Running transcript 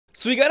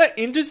So we got an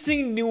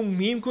interesting new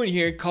meme coin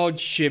here called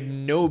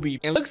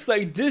Shibnobi. And it looks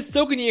like this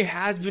token here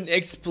has been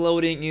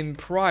exploding in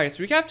price.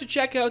 We have to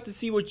check out to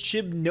see what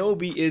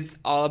Shibnobi is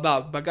all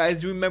about. But guys,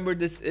 do remember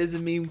this is a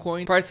meme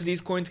coin. Price of these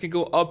coins can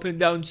go up and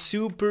down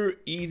super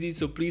easy.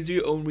 So please do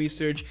your own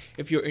research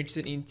if you're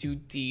interested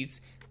into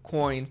these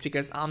coins,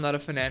 because I'm not a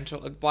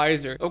financial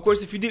advisor. Of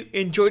course, if you do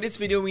enjoy this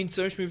video, we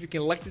encourage me if you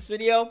can like this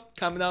video,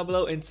 comment down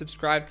below, and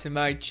subscribe to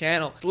my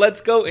channel. So let's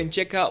go and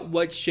check out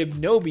what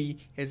Shibnobi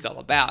is all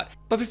about.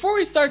 But before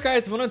we start,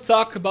 guys, I want to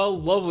talk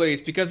about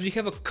Lovelace because we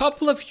have a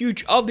couple of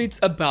huge updates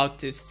about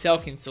this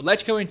token. So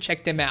let's go and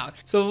check them out.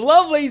 So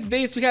Lovelace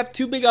base, we have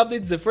two big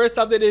updates. The first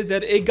update is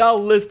that it got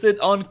listed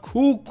on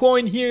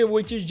KuCoin here,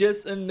 which is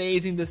just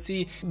amazing to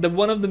see.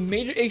 One of the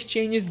major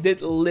exchanges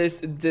did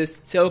list this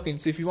token.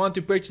 So if you want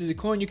to purchase a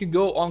coin, you can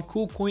go on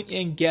KuCoin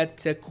and get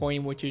the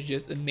coin, which is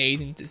just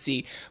amazing to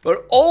see.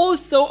 But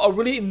also a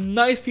really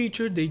nice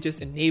feature they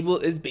just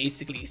enabled is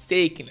basically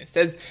staking. It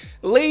says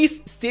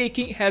Lace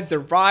staking has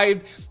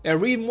arrived,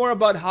 and read more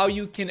about how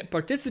you can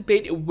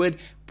participate with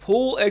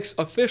PoolX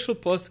official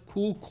plus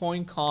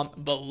KuCoin.com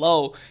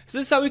below. So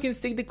this is how you can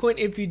stake the coin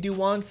if you do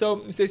want.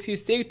 So it says here,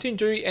 stake to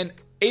enjoy an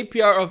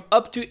APR of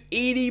up to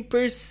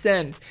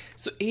 80%.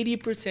 So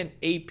 80%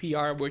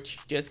 APR, which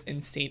is just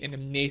insane and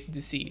amazing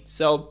to see.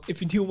 So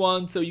if you do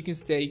want, so you can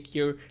stake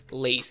your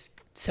Lace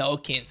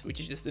tokens,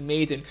 which is just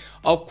amazing.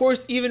 Of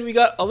course, even we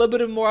got a little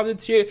bit of more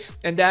updates here,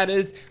 and that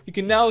is you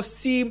can now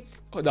see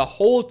the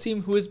whole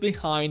team who is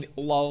behind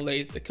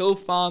Lovelace, the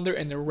co-founder,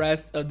 and the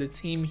rest of the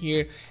team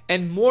here,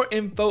 and more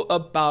info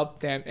about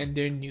them and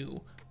their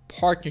new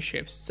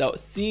partnerships. So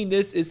seeing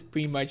this is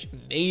pretty much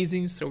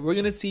amazing. So we're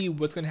gonna see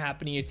what's gonna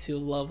happen here to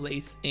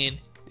Lovelace in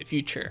the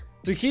future.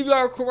 So here we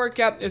are, core market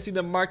cap. You see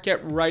the market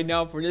cap right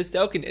now for this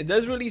token. It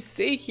doesn't really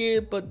say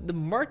here, but the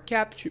market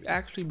cap should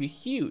actually be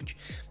huge.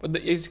 But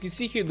as you can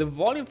see here, the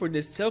volume for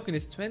this token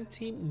is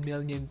 $20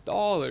 million.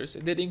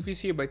 It did increase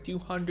here by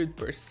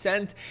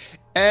 200%,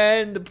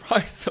 and the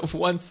price of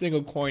one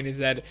single coin is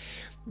at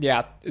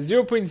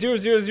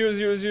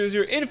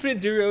 0.000000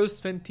 infinite zeros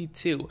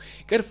 22.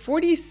 Got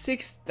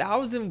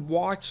 46,000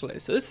 watch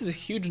lists. So this is a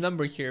huge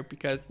number here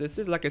because this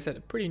is, like I said,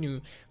 a pretty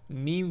new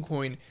meme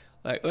coin.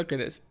 Like, look at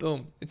this,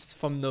 boom, it's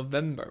from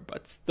November,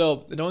 but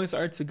still, it only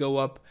started to go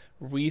up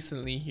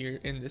recently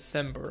here in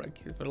December,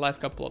 like for the last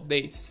couple of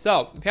days.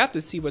 So we have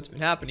to see what's been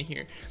happening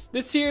here.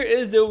 This here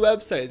is the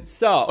website.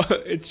 So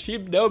it's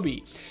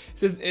Shibnobi. It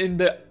says, in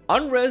the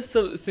unrest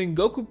of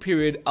Sengoku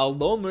period, a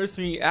lone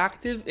mercenary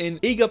active in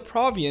Iga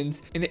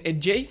province in the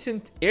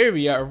adjacent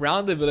area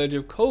around the village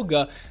of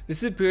Koga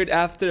disappeared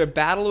after a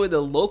battle with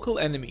a local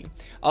enemy.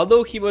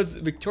 Although he was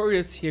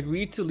victorious, he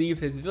agreed to leave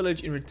his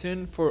village in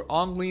return for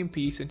ongoing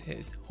peace in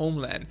his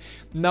homeland.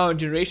 Now,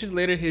 generations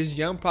later, his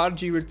young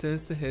prodigy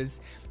returns to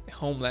his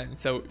homeland.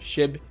 So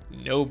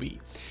Shibnobi,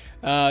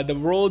 the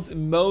world's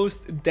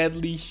most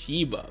deadly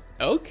Shiba.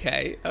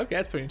 Okay,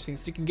 that's pretty interesting.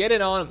 So you can get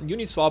it on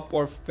Uniswap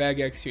or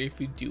FegX here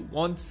if you do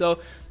want. So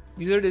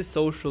these are the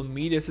social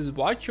media. This is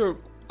watch our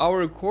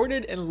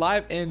recorded and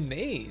live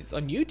AMAs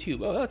on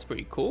YouTube. Oh, that's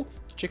pretty cool.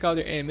 Check out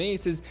their AMA. It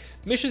says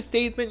mission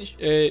statement: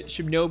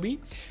 Shibnobi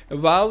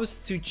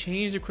vows to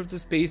change the crypto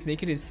space,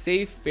 making it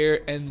safe, fair,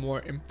 and more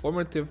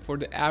informative for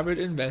the average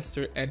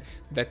investor and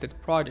vetted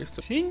projects.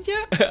 So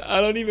Shinja,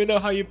 I don't even know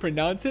how you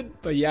pronounce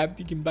it, but yeah,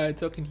 you can buy a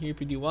token here if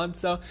you do want.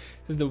 So it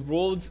says the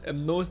world's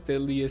most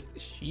deadliest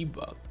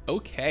Shiba.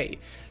 Okay,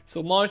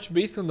 so launched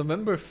based on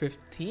November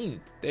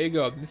 15th. There you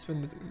go.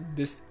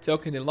 This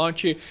token they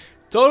launch here.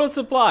 Total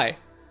supply.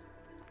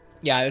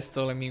 Yeah, that's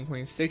still a meme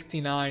coin.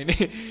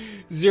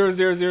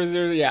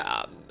 69,000.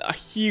 Yeah, a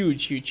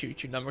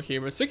huge number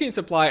here. But circulating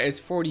supply is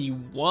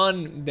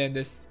 41. Then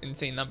this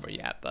insane number.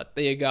 Yeah, but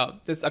there you go.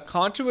 There's a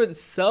controversial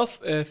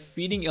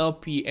self-feeding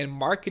LP and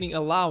marketing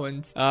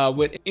allowance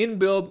with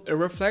inbuilt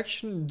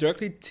reflection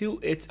directly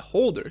to its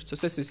holders. So it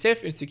says the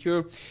safe and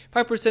secure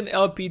 5%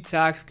 LP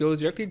tax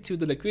goes directly to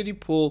the liquidity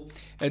pool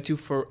to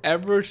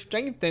forever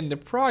strengthen the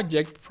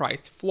project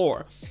price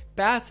floor.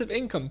 Passive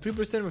income,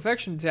 3%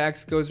 reflection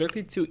tax goes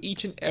directly to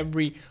each and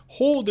every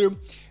holder,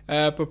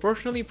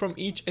 proportionally from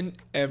each and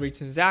every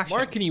transaction.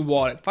 Marketing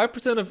wallet,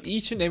 5% of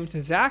each and every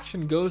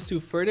transaction goes to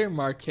further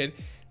market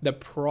the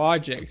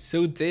project.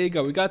 So there you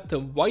go. We got the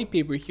white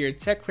paper here,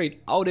 tech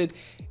rate audit,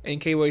 and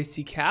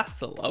KYC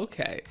Castle.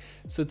 Okay,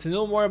 so to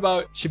know more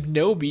about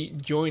Shibnobi,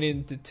 join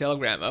in the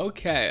Telegram.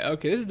 Okay,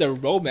 this is the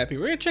roadmap here.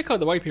 We're gonna check out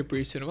the white paper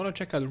pretty soon. I want to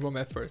check out the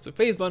roadmap first. So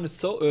phase one is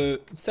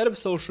set up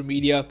social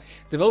media,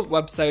 develop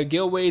website,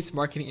 giveaways,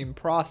 marketing in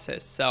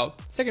process. So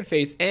second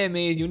phase,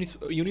 AMAs,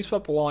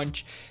 Uniswap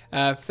launch,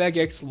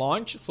 FegX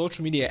launch,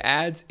 social media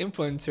ads,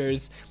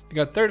 influencers. We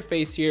got third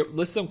phase here,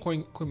 list on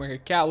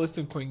CoinMarketCap, list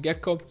on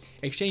CoinGecko,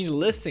 exchange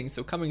listing,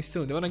 so coming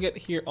soon. They want to get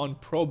here on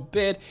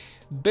ProBit,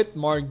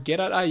 Bitmark,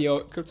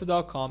 Get.io,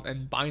 Crypto.com,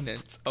 and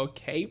Binance.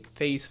 Okay,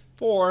 phase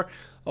 4,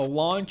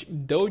 launch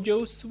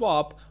Dojo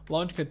Swap,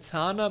 launch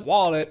Katana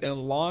Wallet,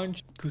 and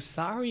launch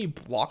Kusari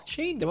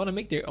Blockchain. They want to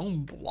make their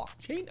own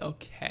blockchain.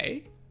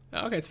 Okay,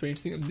 Okay, it's pretty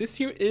interesting. This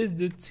here is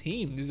the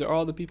team. These are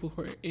all the people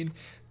who are in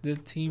the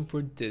team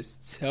for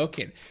this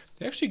token.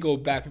 They actually go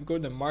back. If we go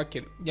to the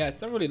market, yeah,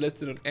 it's not really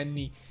listed on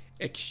any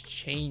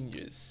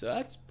exchanges, so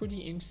that's pretty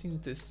interesting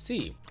to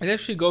see. Let's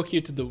actually go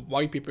here to the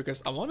white paper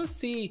because I want to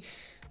see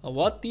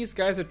what these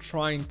guys are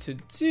trying to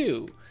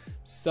do.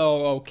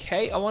 So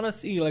okay, I want to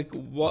see like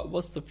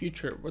what's the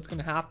future, what's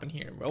gonna happen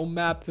here.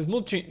 Roadmap says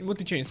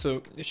multi-chain. So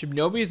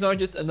Shibnobi is not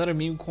just another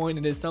meme coin,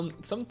 it is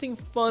something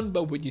fun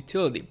but with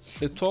utility.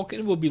 The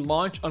token will be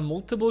launched on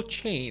multiple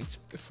chains,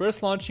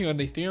 first launching on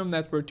the Ethereum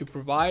network to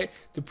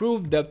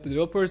prove that the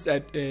developers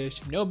at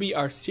Shibnobi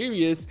are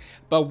serious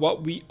about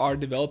what we are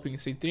developing.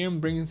 So Ethereum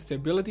brings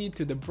stability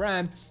to the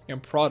brand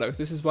and products.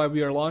 This is why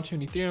we are launching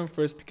Ethereum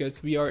first,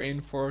 because we are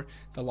in for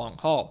the long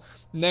haul.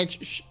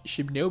 Next,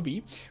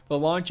 Shibnobi will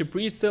launch a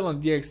pre-sale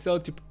on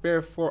DXL to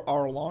prepare for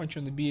our launch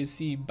on the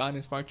BSC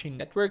Binance Smart Chain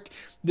network.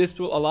 This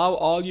will allow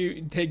all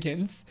you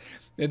diggins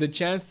the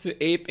chance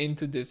to ape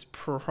into this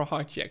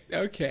project.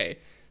 Okay,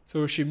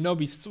 so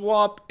Shibnobi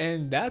swap,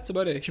 and that's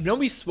about it.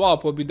 Shibnobi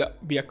swap will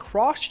be a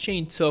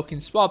cross-chain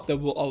token swap that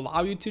will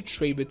allow you to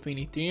trade between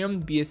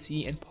Ethereum,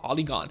 BSC, and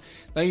Polygon.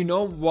 Now you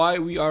know why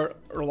we are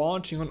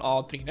launching on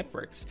all three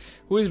networks.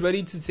 Who is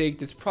ready to take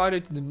this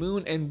project to the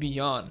moon and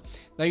beyond?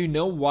 Now you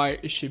know why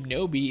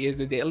Shibnobi is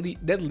the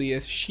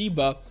deadliest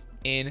Shiba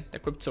in the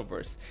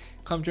cryptoverse.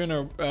 Come join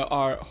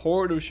our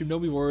horde of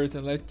Shibnobi warriors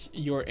and let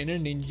your inner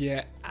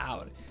ninja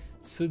out.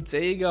 So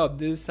there you go,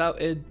 this is how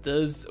it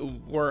does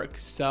work.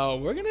 So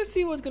we're gonna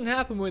see what's gonna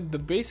happen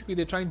with basically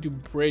they're trying to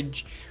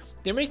bridge,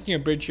 they're making a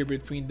bridge here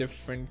between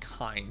different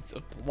kinds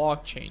of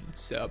blockchains.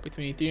 So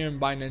between Ethereum,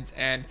 Binance,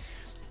 and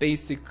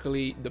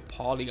basically the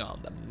Polygon,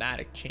 the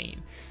Matic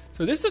chain.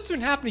 So this is what's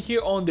been happening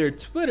here on their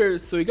Twitter.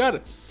 So we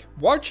got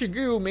Watcher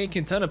Guru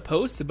making a ton of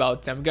posts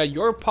about them. We got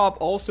Your Pop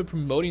also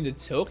promoting the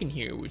token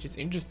here, which is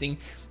interesting.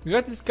 We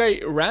got this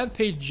guy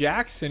Rampage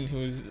Jackson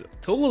who's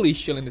totally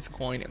shilling this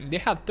coin. They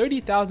have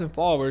 30,000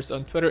 followers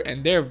on Twitter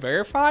and they're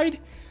verified.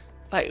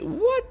 Like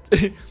what?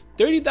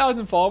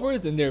 30,000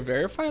 followers and they're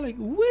verified? Like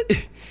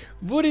what?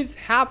 What is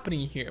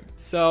happening here?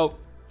 So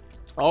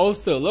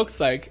also looks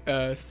like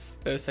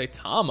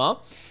Saitama.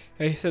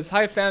 He says,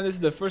 "Hi fam, this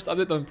is the first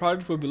update on the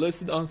project. Will be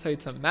listed on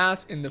Saitama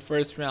Mask in the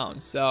first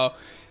round." So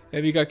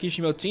we got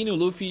Kishimoto Inu,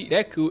 Luffy,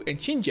 Deku, and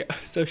Shinja.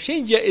 So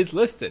Shinja is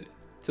listed.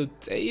 So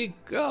there you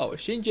go.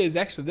 Shinja is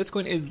actually, this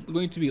coin is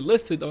going to be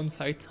listed on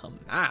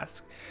Saitama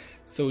Mask.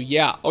 So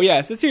yeah. Oh yeah,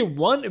 it says here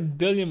 1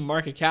 billion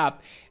market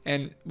cap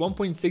and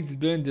 1.6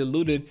 billion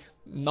diluted,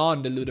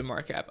 non-diluted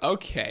market cap.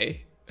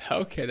 Okay.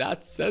 Okay,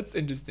 that's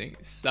interesting.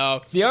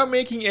 So they are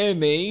making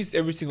AMAs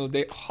every single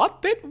day.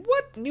 Hotbit?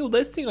 What? New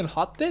listing on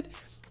Hotbit?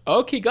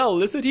 Okay, got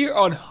listed here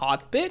on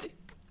Hotbit.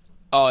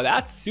 Oh,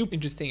 that's super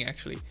interesting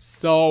actually.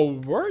 So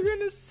we're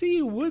gonna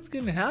see what's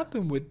gonna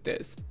happen with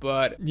this.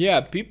 But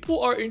yeah,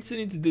 people are interested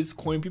into this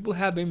coin. People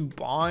have been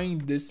buying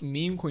this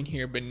meme coin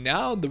here, but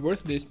now the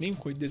worth of this meme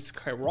coin just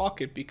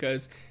skyrocket,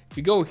 because if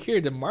you go here,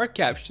 the market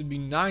cap should be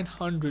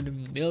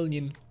 $900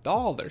 million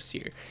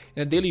here. And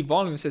the daily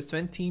volume says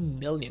 20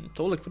 million.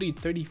 Total liquidity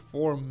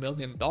 $34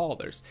 million.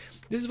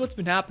 This is what's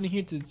been happening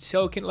here to the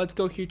token. Let's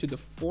go here to the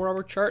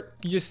 4-hour chart.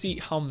 You just see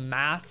how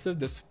massive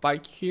the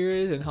spike here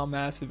is and how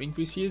massive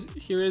increase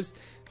here is.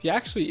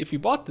 If you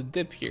bought the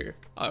dip here,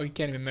 you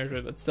can't even measure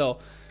it, but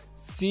still,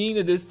 seeing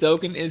that this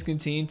token is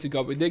continuing to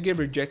go, we did get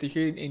rejected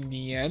here in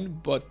the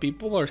end, but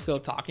people are still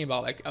talking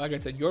about, like I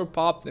said, Your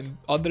Pop and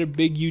other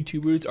big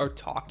YouTubers are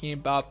talking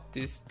about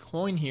this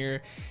coin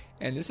here,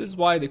 and this is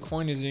why the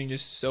coin is doing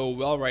just so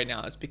well right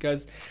now. It's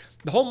because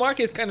the whole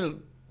market is kind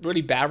of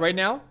really bad right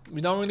now.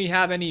 We don't really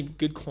have any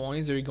good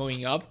coins that are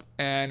going up,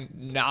 and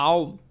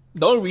now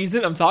the only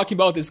reason I'm talking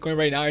about this coin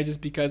right now is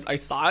just because I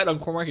saw it on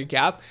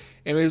CoinMarketCap,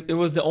 and it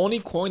was the only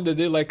coin that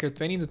did like a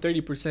 20 to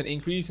 30%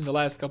 increase in the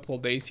last couple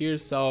of days here.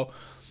 So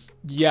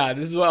yeah,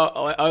 this is what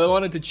I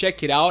wanted to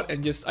check it out,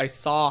 and just I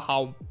saw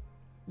how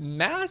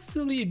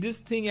massively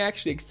this thing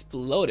actually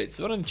exploded.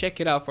 So I want to check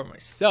it out for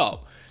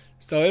myself.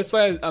 So that's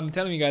why I'm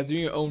telling you guys, do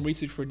your own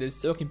research for this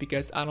token,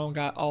 because I don't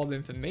got all the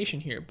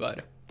information here,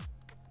 but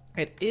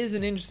it is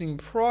an interesting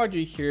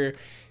project here.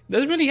 It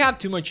doesn't really have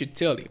too much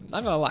utility,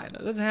 not gonna lie. It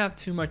doesn't have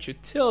too much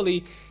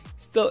utility.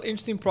 Still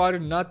interesting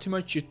project, not too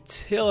much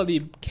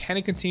utility. Can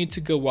it continue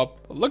to go up?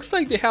 It looks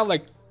like they have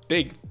like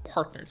big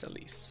partners at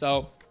least.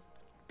 So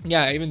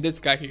yeah, even this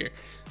guy here,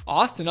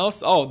 Austin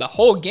also, oh, the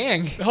whole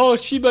gang, the whole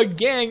Shiba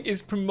gang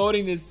is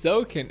promoting this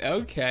token.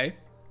 Okay,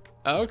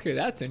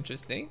 that's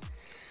interesting.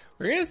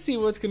 We're gonna see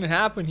what's gonna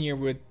happen here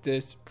with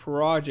this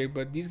project,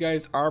 but these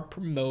guys are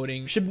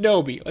promoting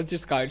Shibnobi. Let's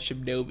just call it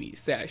Shibnobi.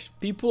 Sash.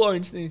 People are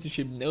interested into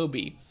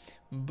Shibnobi,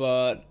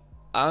 but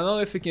I don't know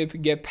if it can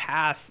get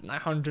past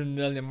 900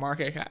 million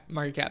market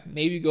cap.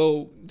 Maybe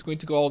it's going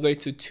to go all the way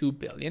to 2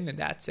 billion, and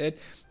that's it.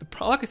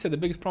 Like I said, the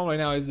biggest problem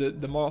right now is that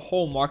the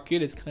whole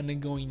market is kind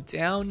of going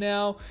down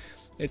now.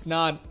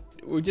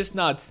 We're just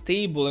not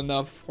stable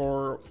enough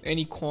for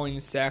any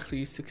coins to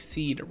actually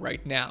succeed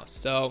right now.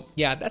 So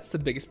yeah, that's the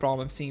biggest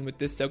problem I'm seeing with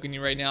this token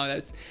right now.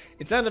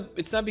 It's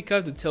not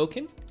because the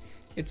token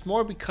it's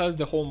more because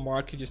the whole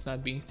market just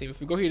not being stable. If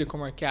we go here to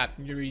CoinMarketCap,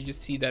 you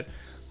just see that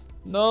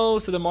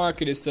most of the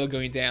market is still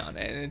going down,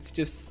 and it's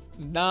just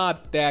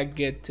not that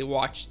good to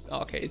watch.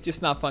 Okay, it's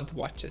just not fun to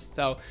watch this.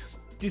 So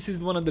this is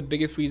one of the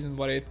biggest reasons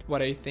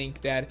what I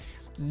think that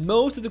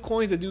most of the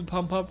coins that do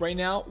pump up right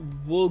now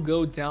will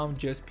go down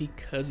just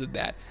because of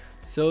that.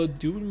 So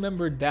do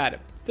remember that.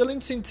 Still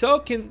interesting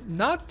token,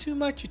 not too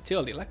much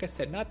utility. Like I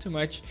said, not too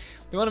much.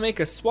 They want to make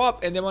a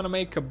swap and they want to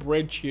make a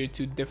bridge here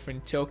to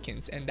different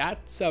tokens, and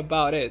that's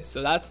about it.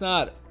 So it's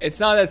not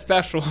that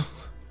special.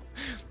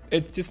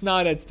 It's just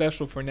not that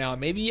special for now.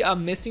 Maybe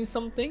I'm missing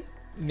something.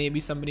 Maybe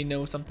somebody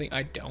knows something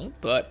I don't.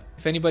 But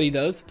if anybody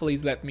does,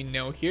 please let me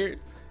know here.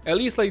 At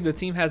least like the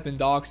team has been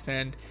doxed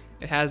and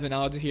it has been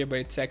out here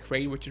by tech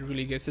rate, which is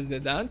really good. It says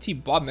that the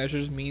anti-bot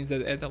measures means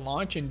that at the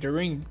launch and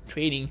during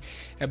trading,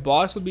 a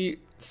bots will be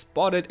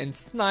spotted and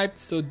sniped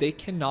so they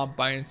cannot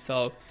buy and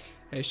sell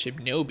a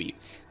Shibnobi.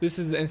 This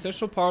is an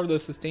essential part of the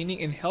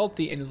sustaining and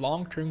healthy and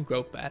long-term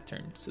growth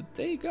pattern. So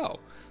there you go.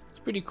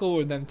 Pretty cool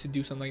for them to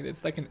do something like this.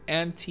 It's like an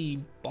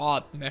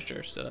anti-bot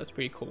measure, so that's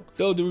pretty cool.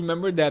 So do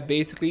remember that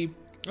basically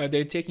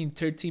they're taking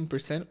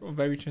 13% of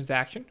every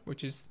transaction,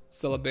 which is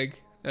still a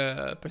big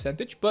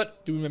percentage,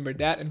 but do remember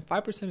that, and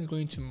 5% is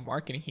going to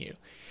marketing here.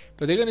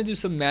 But they're gonna do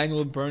some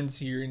manual burns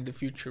here in the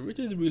future, which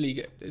is really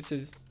good. This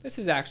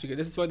is actually good.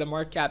 This is why the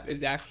market cap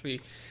is actually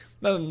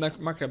not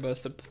market cap, but the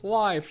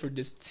supply for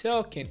this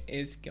token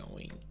is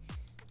going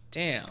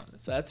down.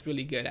 So that's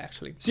really good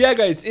actually. So yeah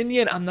guys, in the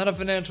end, I'm not a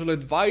financial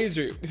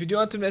advisor. If you do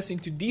want to invest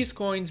into these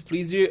coins,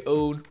 please do your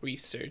own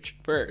research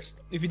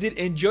first. If you did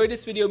enjoy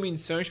this video,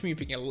 means so much to me if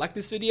you can like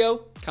this video,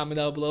 comment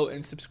down below,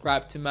 and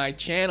subscribe to my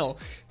channel.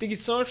 Thank you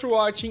so much for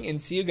watching,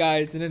 and see you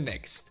guys in the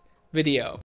next video.